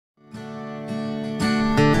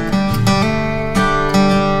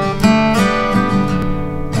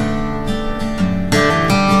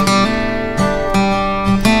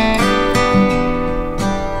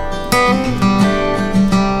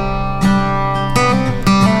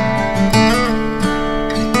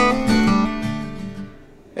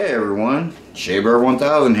Shaber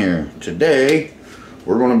 1000 here. Today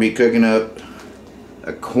we're going to be cooking up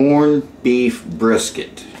a corned beef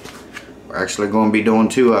brisket. We're actually going to be doing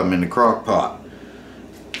two of them in the crock pot.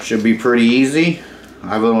 Should be pretty easy.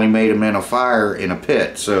 I've only made them in a fire in a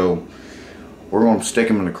pit, so we're going to stick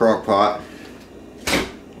them in the crock pot.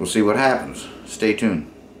 We'll see what happens. Stay tuned.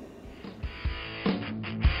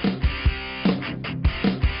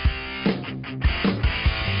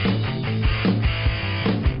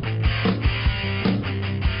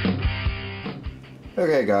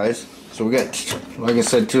 Okay guys, so we got, like I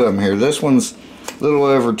said, two of them here. This one's a little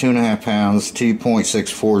over 2.5 pounds,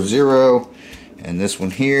 2.640, and this one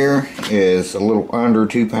here is a little under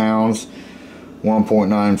 2 pounds,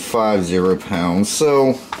 1.950 pounds.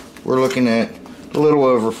 So we're looking at a little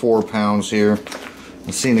over 4 pounds here.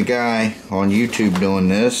 I've seen a guy on YouTube doing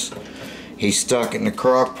this. He stuck it in the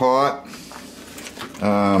crock pot,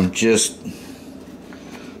 just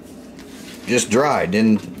dry,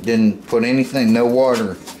 didn't put anything, no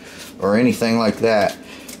water or anything like that,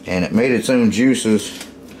 and it made its own juices,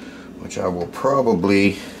 which I will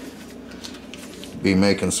probably be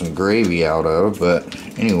making some gravy out of. But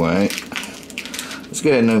anyway, let's go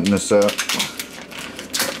ahead and open this up.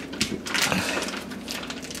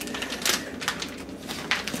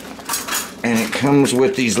 And it comes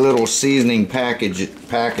with these little seasoning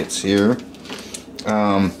packets here.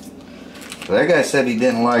 That guy said he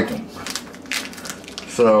didn't like them,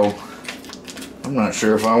 so I'm not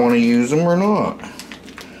sure if I want to use them or not.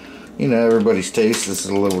 You know, everybody's taste is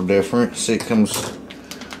a little different. See, it comes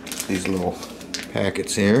with these little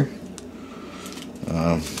packets here.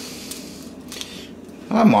 I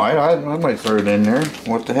might throw it in there.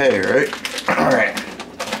 What the hey, right? All right.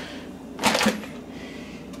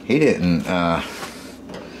 He didn't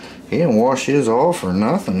wash his off or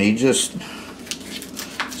nothing. He just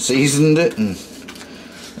seasoned it and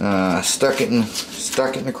stuck it in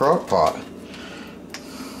the crock pot.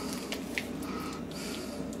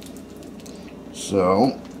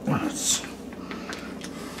 So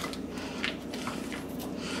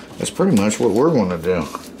that's pretty much what we're going to do.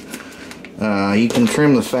 You can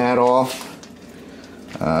trim the fat off,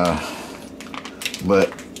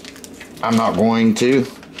 but I'm not going to.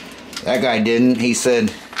 That guy didn't. He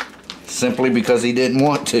said simply because he didn't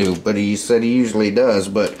want to, but he said he usually does.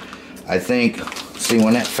 But I think, see,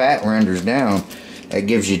 when that fat renders down, that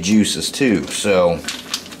gives you juices too. So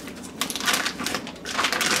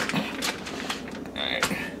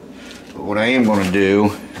but what I am going to do,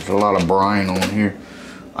 there's a lot of brine on here,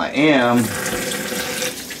 I am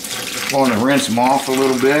going to rinse them off a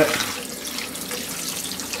little bit.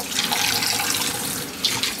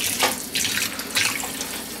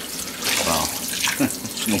 Well,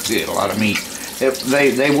 it's going to be a lot of meat.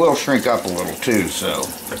 They will shrink up a little too, so.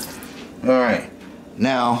 Alright,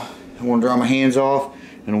 now I want to dry my hands off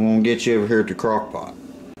and I'm going to get you over here at the crock pot.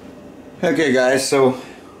 Okay guys, so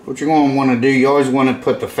what you're going to want to do, you always want to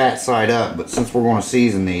put the fat side up, but since we're going to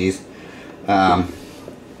season these, I'm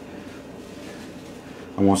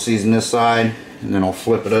going to season this side and then I'll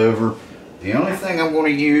flip it over. The only thing I'm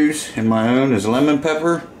going to use in my own is lemon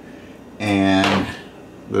pepper and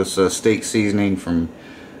this steak seasoning from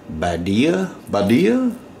Badia.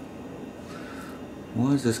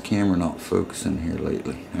 Why is this camera not focusing here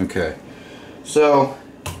lately? Okay, so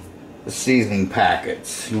the seasoning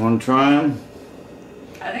packets. You want to try them?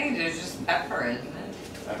 I think there's just pepper, isn't it?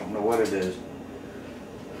 I don't know what it is.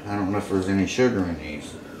 I don't know if there's any sugar in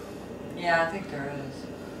these. Yeah, I think there is.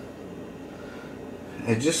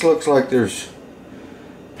 It just looks like there's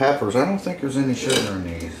peppers. I don't think there's any sugar in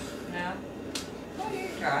these. No? Well, you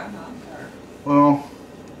can try them out there. Well,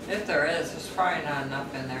 if there is, there's probably not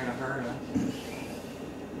enough in there to hurt us.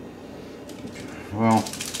 Well,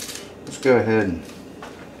 let's go ahead and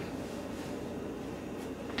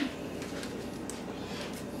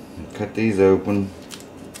cut these open.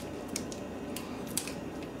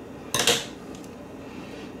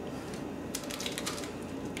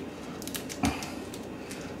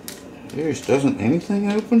 There's doesn't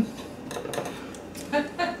anything open? I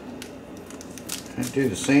do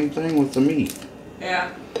the same thing with the meat.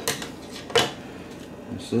 Yeah.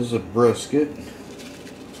 This is a brisket.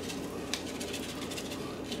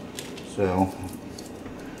 So,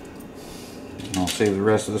 and I'll save the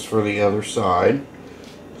rest of this for the other side.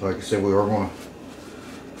 So like I said, we are going to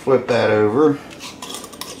flip that over.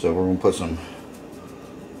 So we're going to put some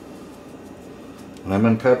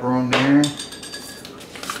lemon pepper on there.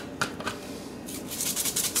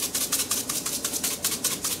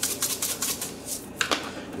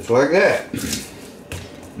 Just like that.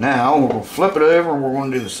 Now we're going to flip it over and we're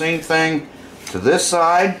going to do the same thing to this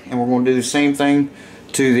side, and we're going to do the same thing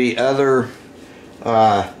to the other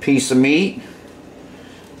piece of meat.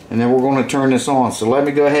 And then we're going to turn this on. So let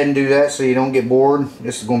me go ahead and do that so you don't get bored.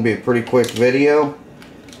 This is going to be a pretty quick video.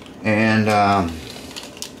 And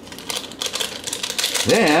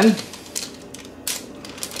then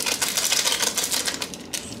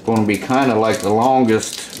it's going to be kind of like the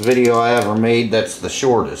longest video I ever made. That's the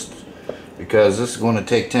shortest, because this is going to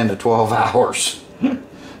take 10 to 12 hours.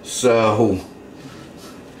 So,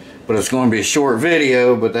 but it's going to be a short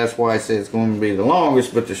video, but that's why I say it's going to be the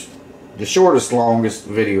longest, but the shortest, longest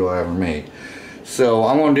video I ever made. So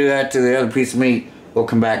I'm going to do that to the other piece of meat. We'll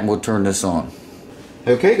come back and we'll turn this on.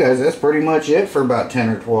 Okay guys, that's pretty much it for about 10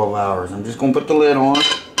 or 12 hours. I'm just going to put the lid on.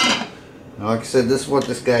 Like I said, this is what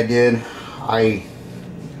this guy did. I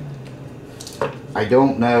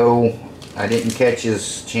don't know. I didn't catch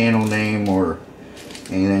his channel name or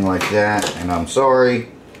anything like that, and I'm sorry.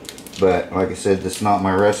 But like I said, this is not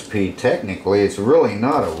my recipe. Technically, it's really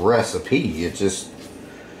not a recipe. It's just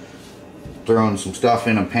throwing some stuff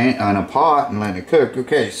in a pot and letting it cook.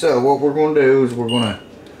 Okay, so what we're going to do is we're going to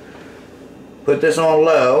put this on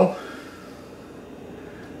low.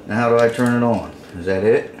 Now how do I turn it on? Is that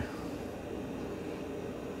it?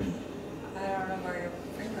 I don't know where your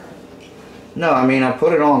finger is. No, I mean I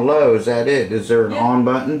put it on low. Is that it? Is there an on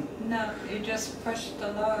button? No, you just push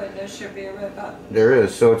the low and there should be a red button. There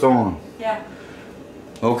is, so it's on. Yeah.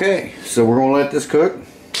 Okay, so we're going to let this cook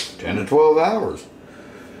 10 to 12 hours.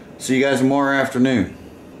 See you guys tomorrow afternoon.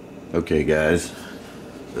 Okay guys,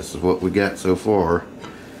 this is what we got so far.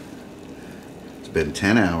 It's been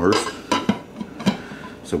 10 hours.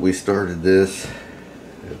 So we started this,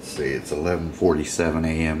 let's see, it's 11:47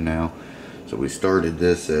 a.m. now. So we started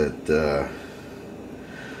this at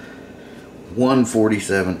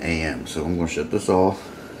 1:47 a.m. So I'm going to shut this off.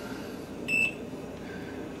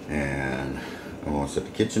 And I'm going to set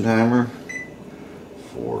the kitchen timer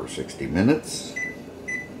for 60 minutes.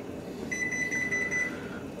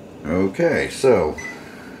 Okay, so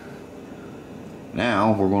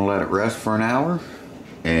now we're going to let it rest for an hour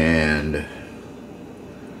and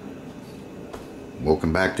we'll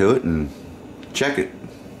come back to it and check it.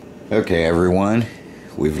 Okay everyone,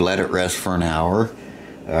 we've let it rest for an hour.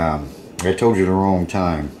 I told you the wrong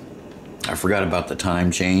time. I forgot about the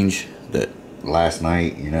time change that last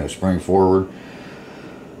night, you know, spring forward.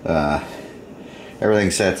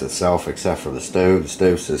 Everything sets itself except for the stove. The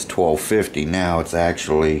stove says 1250. Now it's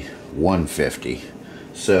actually 150.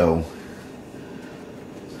 So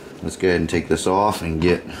let's go ahead and take this off and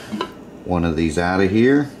get one of these out of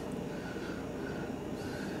here.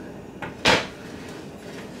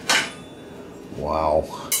 Wow.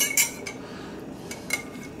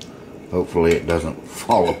 Hopefully it doesn't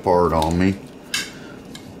fall apart on me.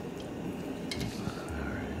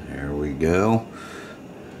 There we go.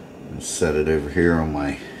 Set it over here on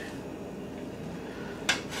my...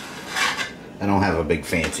 I don't have a big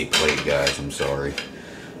fancy plate, guys. I'm sorry.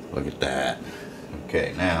 Look at that.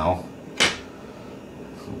 Okay, now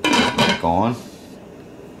put it back on.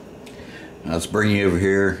 Now let's bring you over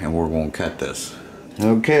here and we're going to cut this.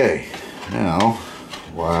 Okay, now,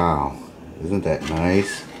 wow, isn't that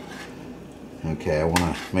nice? Okay, I want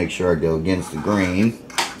to make sure I go against the grain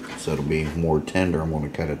so it'll be more tender. I'm going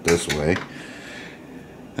to cut it this way.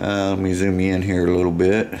 Let me zoom you in here a little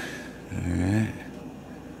bit. Alright.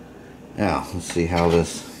 Now, let's see how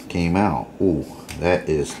this came out. Ooh, that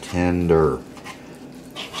is tender.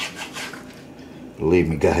 Believe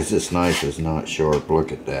me guys, this knife is not sharp.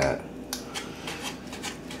 Look at that.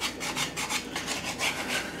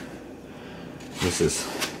 This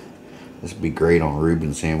would be great on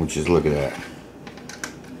Reuben sandwiches. Look at that.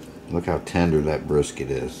 Look how tender that brisket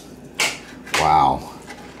is. Wow.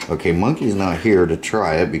 Okay, Monkey's not here to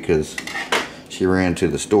try it because she ran to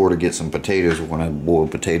the store to get some potatoes when I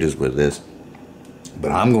boiled potatoes with this.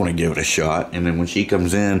 But I'm going to give it a shot, and then when she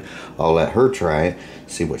comes in, I'll let her try it,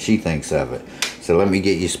 see what she thinks of it. So let me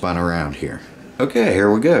get you spun around here. Okay,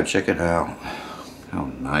 here we go. Check it out. How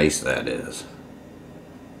nice that is.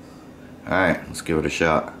 Alright, let's give it a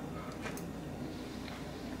shot.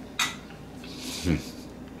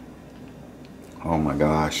 Oh my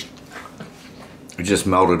gosh. It just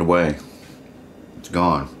melted away. It's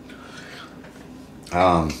gone.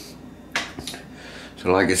 So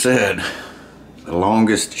like I said, the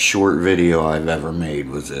longest short video I've ever made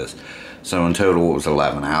was this. So in total it was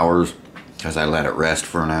 11 hours because I let it rest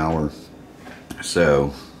for an hour.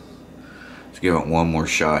 So let's give it one more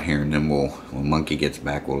shot here, and then when Monkey gets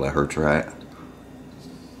back, we'll let her try it.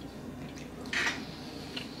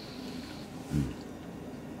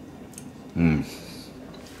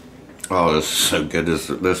 Oh, this is so good.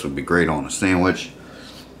 This would be great on a sandwich.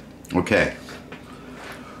 Okay.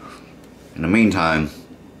 In the meantime,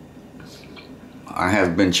 I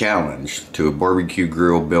have been challenged to a barbecue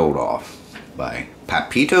grill build-off by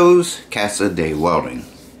Papito's Casa de Welding.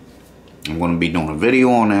 I'm going to be doing a video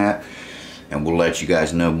on that, and we'll let you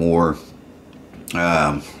guys know more,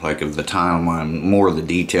 like of the timeline, more of the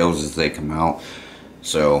details as they come out.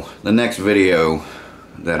 So the next video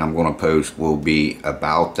that I'm going to post will be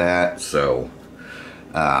about that. So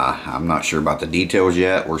I'm not sure about the details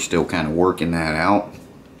yet. We're still kind of working that out.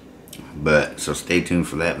 But so stay tuned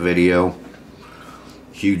for that video.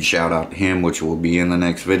 Huge shout out to him, which will be in the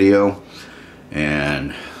next video.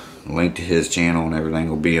 And link to his channel and everything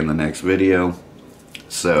will be in the next video.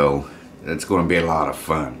 So it's going to be a lot of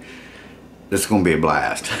fun. This is going to be a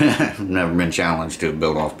blast. I've never been challenged to a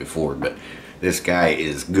build-off before, but this guy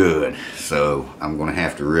is good. So I'm going to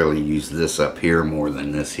have to really use this up here more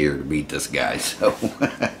than this here to beat this guy. So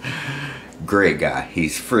great guy.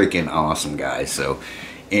 He's freaking awesome, guys. So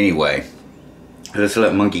anyway, let's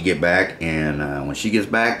let Monkey get back, and when she gets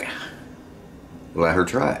back, let her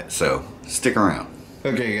try it. So stick around.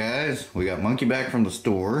 Okay guys, we got Monkey back from the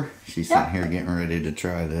store. She's sitting here getting ready to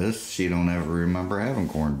try this. She don't ever remember having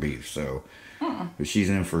corned beef, so if she's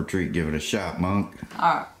in for a treat, give it a shot, Monk.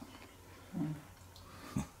 Alright.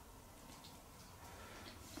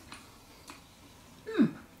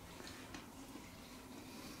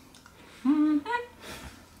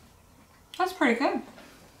 That's pretty good.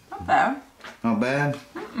 Not bad. Not bad?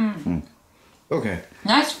 Okay.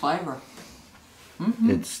 Nice flavor.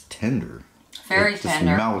 It's tender. Very it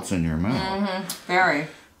tender. It melts in your mouth. Very.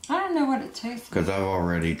 I don't know what it tastes like. Because I've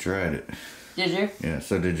already tried it. Did you? Yeah,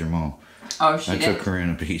 so did your mom. Oh, she did? I took her in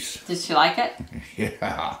a piece. Did she like it?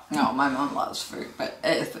 Yeah. No, my mom loves food, but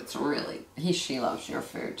if it's really, she loves your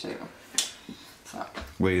food too. So.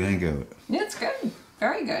 What do you think of it? Yeah, it's good.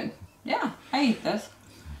 Very good. Yeah, I eat this.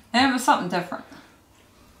 And it was something different.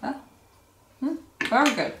 Yeah.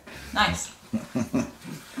 Very good. Nice.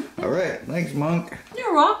 Alright, thanks, Monk.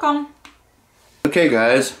 You're welcome. Okay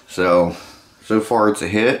guys, so far it's a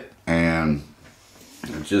hit, and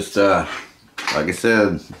it's just like I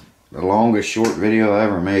said, the longest short video I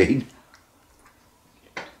ever made.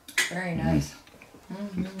 Very nice.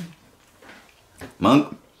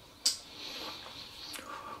 Monk,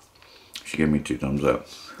 she gave me 2 thumbs up.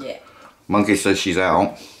 Yeah. Monkey says she's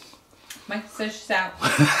out. Monkey says she's out.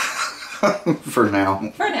 For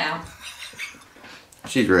now. For now.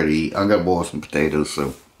 She's ready to eat. I gotta boil some potatoes,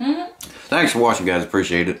 so. Thanks for watching, guys.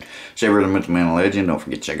 Appreciate it. Shaver the Mental Man Legend. Don't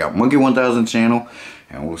forget to check out Monkey 1000 channel,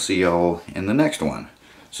 and we'll see y'all in the next one.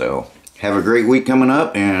 So have a great week coming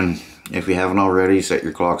up, and if you haven't already, set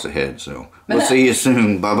your clocks ahead. So we'll see you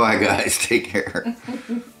soon. Bye bye, guys. Take care.